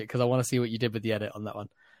and watch it because I want to see what you did with the edit on that one.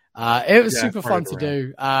 It was super fun to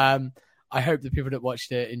do. I hope the people that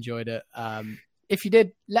watched it enjoyed it. If you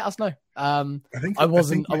did, let us know. I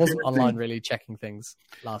wasn't online really checking things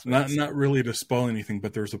last week. Not really to spoil anything,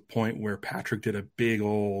 but there's a point where Patrick did a big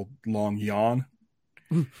old long yawn.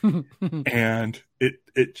 And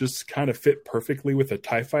it just kind of fit perfectly with a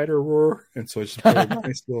TIE fighter roar, and so it's just put a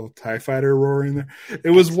nice little TIE fighter roar in there.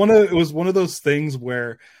 It was one of those things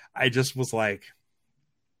where I just was like,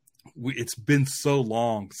 it's been so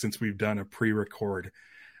long since we've done a pre-record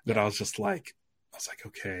that I was like,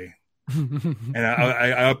 okay. And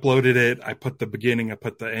I uploaded it. I put the beginning, I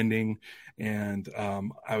put the ending, and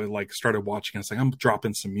I would started watching. I was like, I'm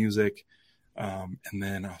dropping some music, and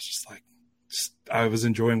then I was just like, I was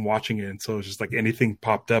enjoying watching it, and so it was just like anything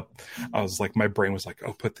popped up, I was like, my brain was like,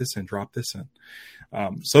 oh, put this in, drop this in.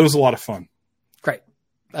 So it was a lot of fun. Great,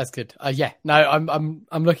 that's good. Yeah, no,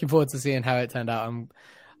 I'm looking forward to seeing how it turned out.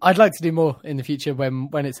 I'd like to do more in the future when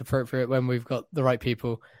it's appropriate, when we've got the right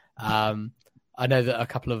people. I know that a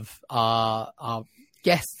couple of our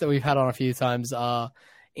guests that we've had on a few times are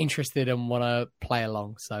interested and want to play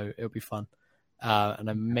along, so it'll be fun. And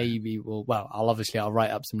then maybe I'll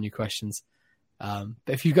write up some new questions. But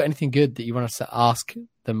if you've got anything good that you want us to ask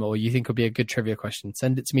them, or you think would be a good trivia question,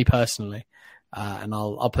 send it to me personally, and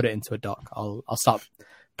I'll put it into a doc. I'll start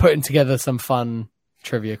putting together some fun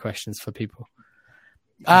trivia questions for people.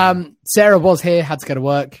 Sarah was here, had to go to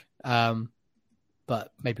work,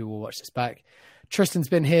 but maybe we'll watch this back. Tristan's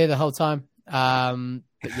been here the whole time,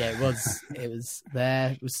 but yeah, it was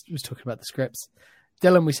there. It was talking about the scripts.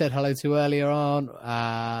 Dylan, we said hello to earlier on.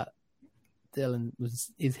 Dylan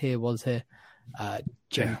was here.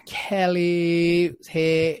 Jen Kelly was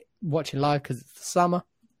here watching live because it's the summer.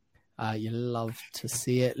 You love to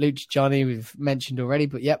see it. Luch Johnny, we've mentioned already,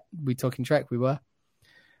 but yep, we talking Trek. We were.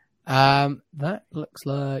 That looks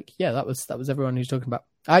like that was everyone who's talking about.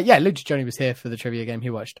 Luch Johnny was here for the trivia game. He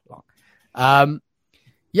watched along. Thank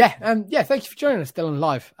you for joining us, Dylan,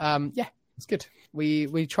 live. It's good.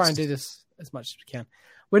 We try and do this as much as we can.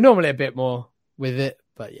 We're normally a bit more with it,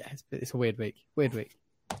 but yeah, it's a weird week.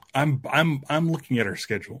 I'm looking at our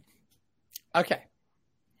schedule. Okay.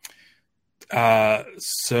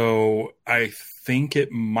 So I think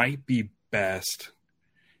it might be best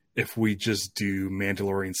if we just do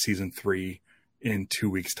Mandalorian season 3 in 2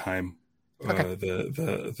 weeks' time. Okay.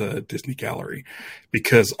 The Disney Gallery,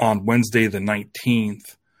 because on Wednesday the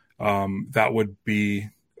 19th, that would be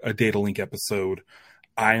a Data Link episode.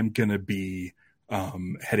 I am going to be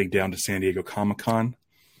heading down to San Diego Comic-Con.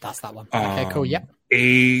 That's that one. Okay, cool. Yep.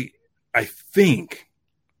 I think.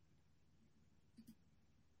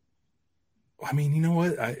 I mean, you know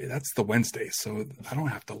what? That's the Wednesday, so I don't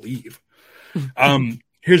have to leave.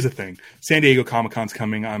 Here's the thing: San Diego Comic-Con's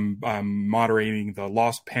coming. I'm moderating the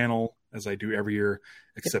Lost panel as I do every year,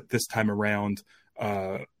 except this time around,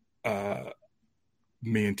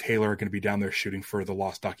 me and Taylor are going to be down there shooting for the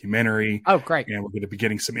Lost documentary. Oh, great! And we're going to be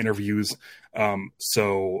getting some interviews.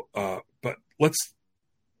 But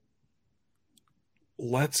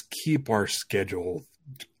let's keep our schedule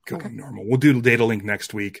going normal. We'll do Data Link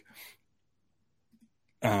next week.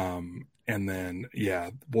 And then,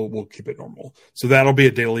 we'll keep it normal. So that'll be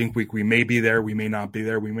a Data Link week. We may be there. We may not be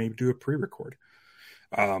there. We may do a pre-record.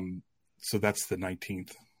 So that's the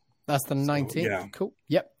 19th. That's the 19th. So, yeah. Cool.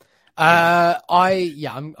 Yep. I'm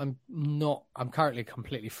currently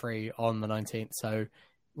completely free on the 19th, so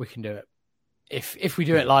we can do it. If we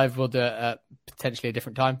do it live, we'll do it at potentially a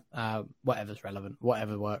different time. Whatever's relevant,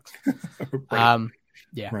 whatever works. Right.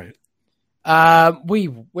 Right.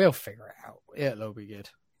 We'll figure it out. It'll be good.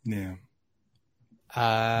 Yeah.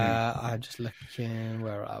 I'm just looking.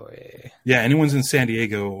 Where are we? Yeah. Anyone's in San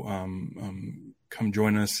Diego, come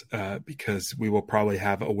join us, because we will probably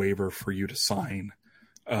have a waiver for you to sign,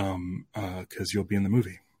 because you'll be in the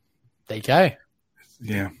movie. There you go.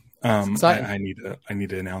 Yeah. I need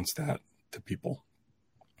to announce that to people.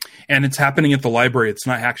 And it's happening at the library. It's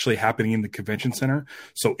not actually happening in the convention center.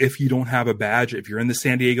 So if you don't have a badge, if you're in the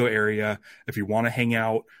San Diego area, if you want to hang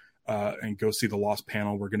out and go see the Lost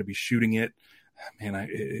panel, we're going to be shooting it. Man,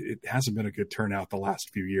 it hasn't been a good turnout the last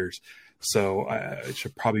few years. So it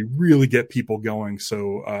should probably really get people going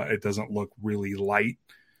so it doesn't look really light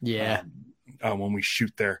when we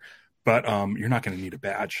shoot there. But you're not going to need a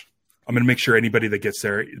badge. I'm going to make sure anybody that gets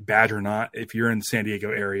there, badge or not, if you're in the San Diego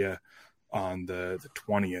area on the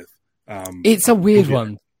 20th. It's a weird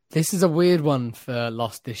one. This is a weird one for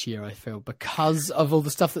Lost this year, I feel, because of all the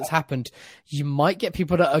stuff that's happened. You might get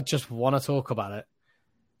people that just want to talk about it.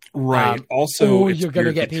 Right. Also, or you're going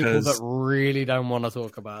to get people that really don't want to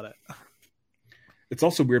talk about it. It's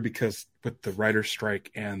also weird because with the writer's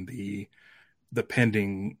strike and the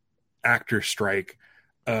pending actor strike,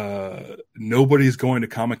 nobody's going to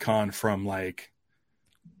Comic-Con from like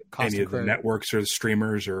Cast any of the networks or the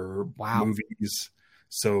streamers or movies.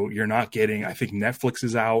 So you're not getting, I think Netflix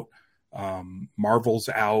is out, Marvel's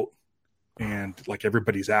out, and like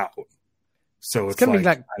everybody's out. So it's going to be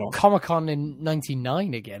like Comic-Con in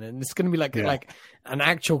 99 again. And it's going to be like an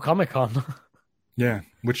actual Comic-Con. Yeah,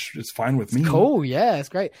 which is fine with me. Cool. Yeah, it's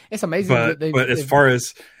great. It's amazing. But as far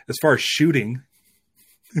as shooting,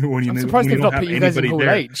 I'm surprised they've not put you guys in Hall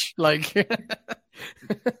H. Like,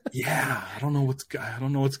 yeah, I don't know what's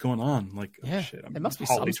going on. Like, yeah, shit, there must be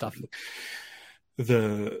some stuff.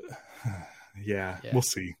 We'll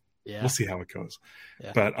see. Yeah. We'll see how it goes.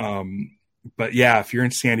 Yeah. But yeah, if you're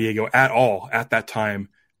in San Diego at all at that time,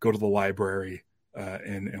 go to the library,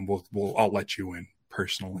 and I'll let you in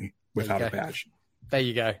personally without a badge. There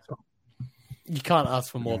you go. So, you can't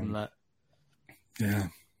ask for more than that. Yeah.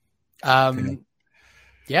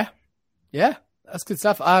 Yeah, that's good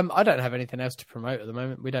stuff. I don't have anything else to promote at the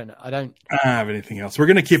moment. I don't have anything else. We're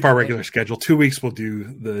going to keep our regular schedule. 2 weeks we'll do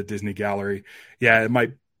the Disney Gallery. Yeah, it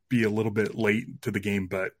might be a little bit late to the game,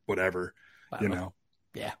 but whatever.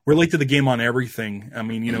 Yeah. We're late to the game on everything. I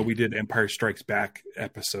mean, we did Empire Strikes Back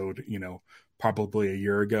episode, probably a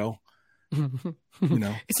year ago.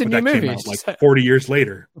 It's a new movie. Came out like 40 years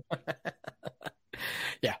later.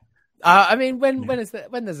 Yeah. I mean, when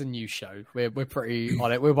there's a new show, we're pretty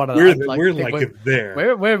on it. We're one of we're there.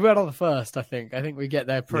 We're one of the first. I think we get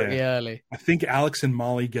there pretty early. I think Alex and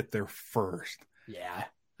Molly get there first. Yeah,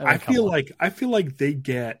 I feel like they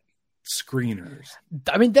get screeners.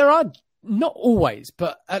 I mean, there are not always,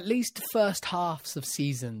 but at least first halves of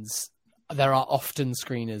seasons, there are often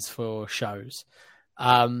screeners for shows.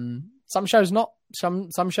 Some shows not.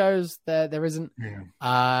 Some shows there isn't. Yeah.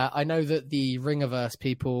 I know that the Ringiverse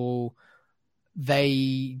people,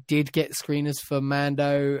 they did get screeners for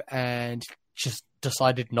Mando and just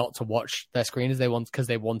decided not to watch their screeners. Because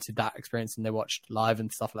they wanted that experience and they watched live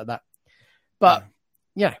and stuff like that. But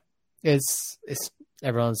it's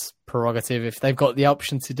everyone's prerogative. If they've got the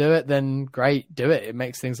option to do it, then great, do it. It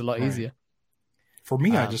makes things a lot easier. For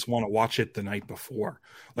me, I just want to watch it the night before.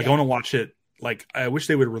 I want to watch it. Like, I wish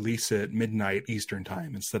they would release it midnight Eastern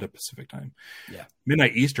time instead of Pacific time. Yeah.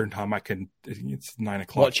 Midnight Eastern time, it's 9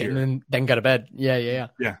 o'clock. Watch it and then go to bed. Yeah.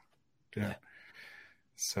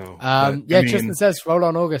 So, Tristan says, roll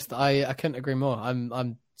on August. I couldn't agree more.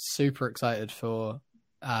 I'm super excited for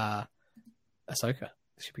Ahsoka.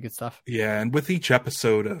 It should be good stuff. Yeah. And with each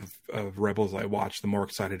episode of Rebels I watch, the more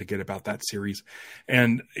excited to get about that series.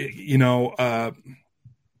 And,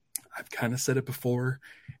 I've kind of said it before,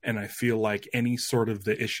 and I feel like any sort of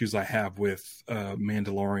the issues I have with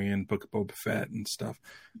Mandalorian, Book of Boba Fett and stuff,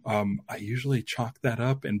 I usually chalk that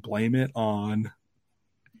up and blame it on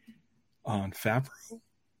Favreau.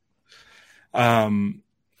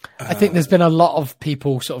 I think there's been a lot of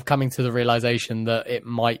people sort of coming to the realization that it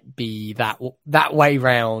might be that way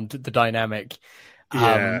round the dynamic.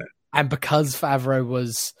 And because Favreau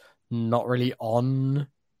was not really on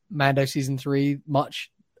Mando season 3 much,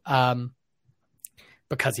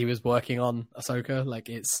 because he was working on Ahsoka, like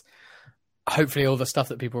it's hopefully all the stuff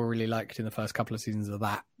that people really liked in the first couple of seasons of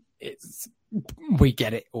that, we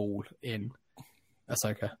get it all in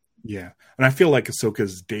Ahsoka. Yeah, and I feel like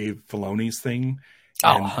Ahsoka's Dave Filoni's thing.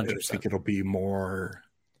 And 100%. I think it'll be more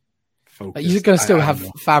focused. But you're going to still have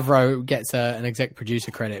Favreau gets an exec producer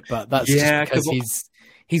credit, but that's just because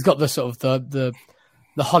he's got the sort of the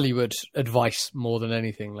Hollywood advice more than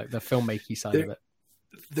anything, like the filmmaking side of it.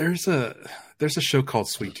 There's a show called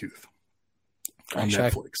Sweet Tooth on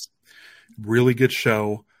Netflix. Really good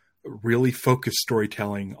show, really focused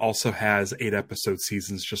storytelling. Also has 8-episode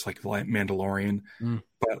seasons, just like Mandalorian.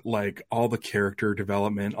 But like all the character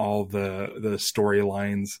development, all the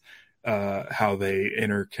storylines, how they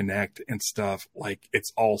interconnect and stuff. Like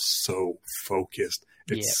it's all so focused.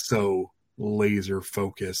 It's so laser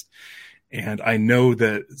focused. And I know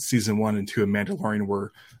that season 1 and 2 of Mandalorian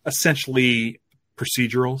were essentially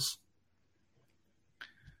procedurals.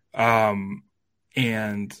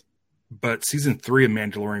 But season 3 of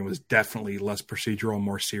Mandalorian was definitely less procedural,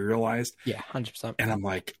 more serialized. Yeah, 100%. And I'm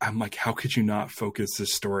like, how could you not focus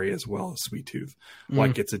this story as well as Sweet Tooth?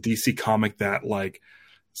 Like it's a DC comic that like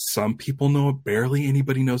some people know, barely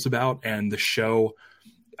anybody knows about, and the show,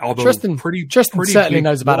 although Tristan certainly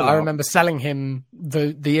knows about it. I remember selling him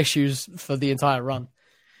the issues for the entire run.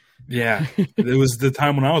 Yeah, it was the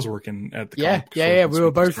time when I was working at the comic. We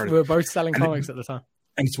were both selling comics at the time.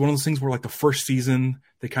 And it's one of those things where like the first season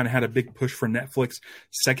they kind of had a big push for Netflix.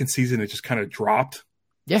 Second season it just kind of dropped,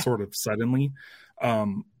 sort of suddenly.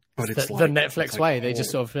 But it's the Netflix way. They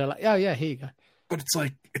just sort of feel like, oh yeah, here you go. But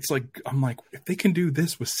it's like I'm like, if they can do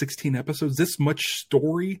this with 16 episodes, this much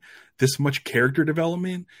story, this much character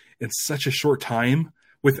development in such a short time,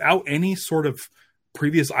 without any sort of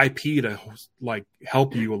previous IP to like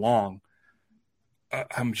help you along,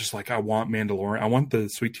 I'm just like, I want Mandalorian. I want the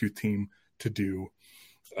Sweet Tooth team to do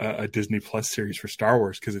a Disney Plus series for Star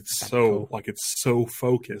Wars, because it's so cool. It's so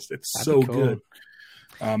focused. It's That'd so cool. good.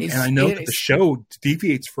 And I know that the show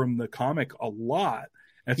deviates from the comic a lot.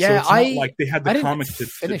 And yeah, so it's not like they had the comic to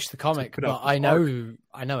finish the comic, but I know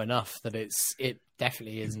enough that it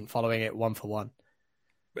definitely isn't following it one for one.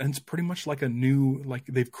 And it's pretty much like a new, like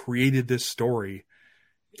they've created this story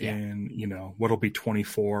in, what'll be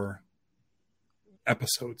 24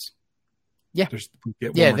 episades. Yeah.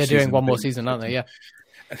 They're doing one more season, aren't they? Yeah.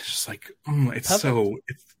 And it's just like,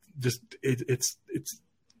 it's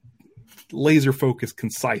laser focused,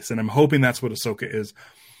 concise. And I'm hoping that's what Ahsoka is.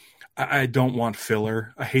 I don't want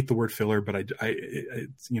filler. I hate the word filler, but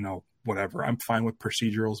it's, whatever. I'm fine with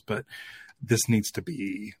procedurals, but this needs to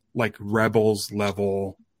be like Rebels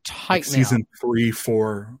level, like season 3,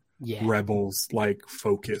 4 Rebels, like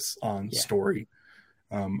focus on story.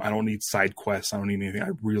 I don't need side quests. I don't need anything.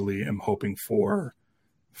 I really am hoping for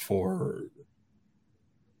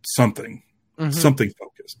something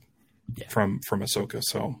focused from Ahsoka.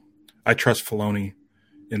 So I trust Filoni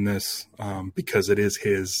in this, because it is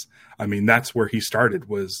his. I mean, that's where he started,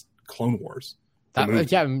 was Clone Wars.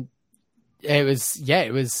 It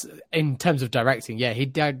was in terms of directing. Yeah, he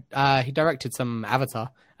directed some Avatar.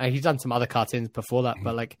 He's done some other cartoons before that,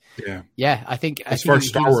 but I think as far as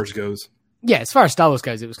Star Wars goes,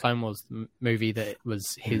 it was Clone Wars movie that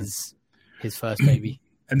was his first baby.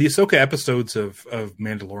 And the Ahsoka episodes of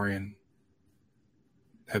Mandalorian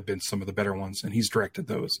have been some of the better ones, and he's directed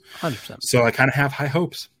those. 100%. So I kind of have high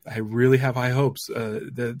hopes. I really have high hopes.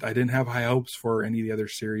 That I didn't have high hopes for any of the other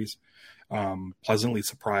series. Pleasantly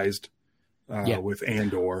surprised with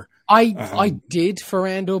Andor. I did for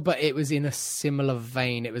Andor, but it was in a similar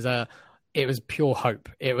vein. It was pure hope.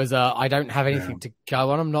 It was I don't have anything to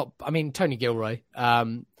go on. Tony Gilroy.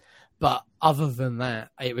 But other than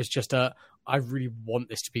that, it was just I really want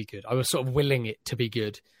this to be good. I was sort of willing it to be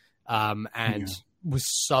good. Was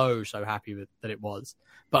so happy with that it was.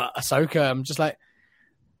 But Ahsoka, I'm just like,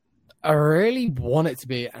 I really want it to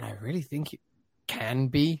be, and I really think it can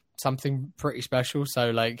be something pretty special.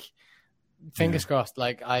 So like, fingers crossed.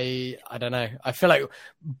 Like I don't know. I feel like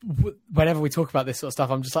whenever we talk about this sort of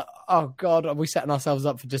stuff, I'm just like, oh God, are we setting ourselves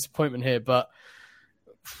up for disappointment here? But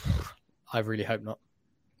I really hope not.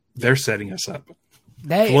 They're setting us up.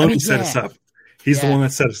 Filoni set us up. He's the one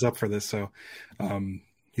that set us up for this. So,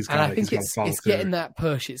 I think it's getting that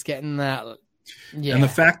push. It's getting that. Yeah. And the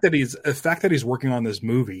fact that he's working on this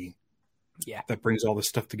movie, that brings all this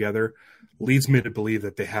stuff together, leads me to believe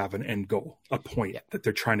that they have an end goal, a point that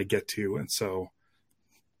they're trying to get to, and so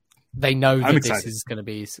they know that this is going to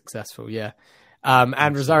be successful. Yeah.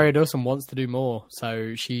 And Rosario Dawson wants to do more,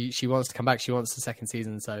 so she wants to come back. She wants the second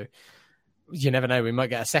season. So you never know. We might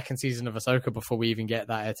get a second season of Ahsoka before we even get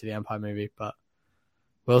that Heir to the Empire movie, but.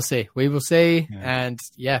 We'll see. We will see. Yeah. And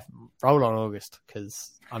roll on August,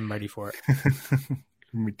 because I'm ready for it.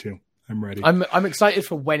 Me too. I'm ready. I'm excited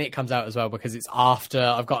for when it comes out as well, because it's after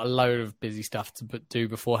I've got a load of busy stuff to do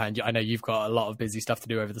beforehand. I know you've got a lot of busy stuff to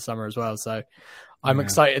do over the summer as well. So I'm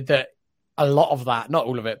excited that a lot of that, not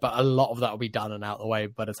all of it, but a lot of that will be done and out of the way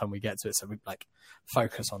by the time we get to it. So we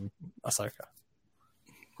focus on Ahsoka.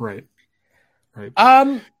 Right.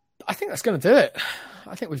 I think that's going to do it.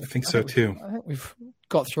 I think so too. I think we've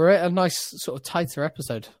got through it. A nice sort of tighter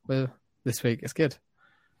episode this week. It's good.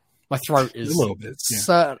 My throat is a little bit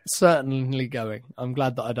certainly going. I'm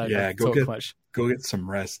glad that I don't talk much. Go get some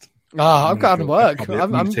rest. I've got to work.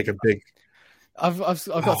 I'm take a big. I've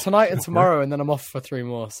got tonight and tomorrow, and then I'm off for 3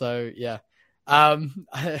 more. So yeah.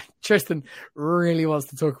 Tristan really wants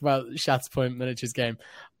to talk about Shatterpoint Miniatures game.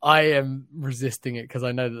 I am resisting it because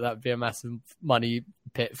I know that would be a massive money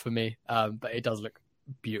pit for me. But it does look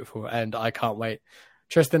beautiful, and I can't wait.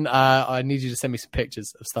 Tristan, I need you to send me some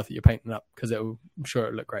pictures of stuff that you're painting up, because I'm sure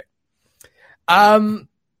it'll look great. So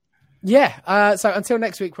until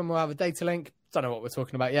next week, when we'll have a data link. Don't know what we're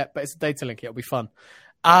talking about yet, but it's a data link. It'll be fun.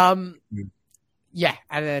 And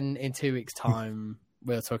then in 2 weeks' time,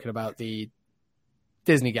 we're talking about the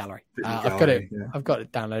Disney Gallery. I've got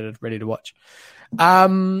it downloaded, ready to watch.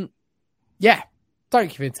 Don't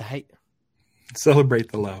give in to hate.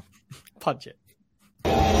 Celebrate the love. Punch it.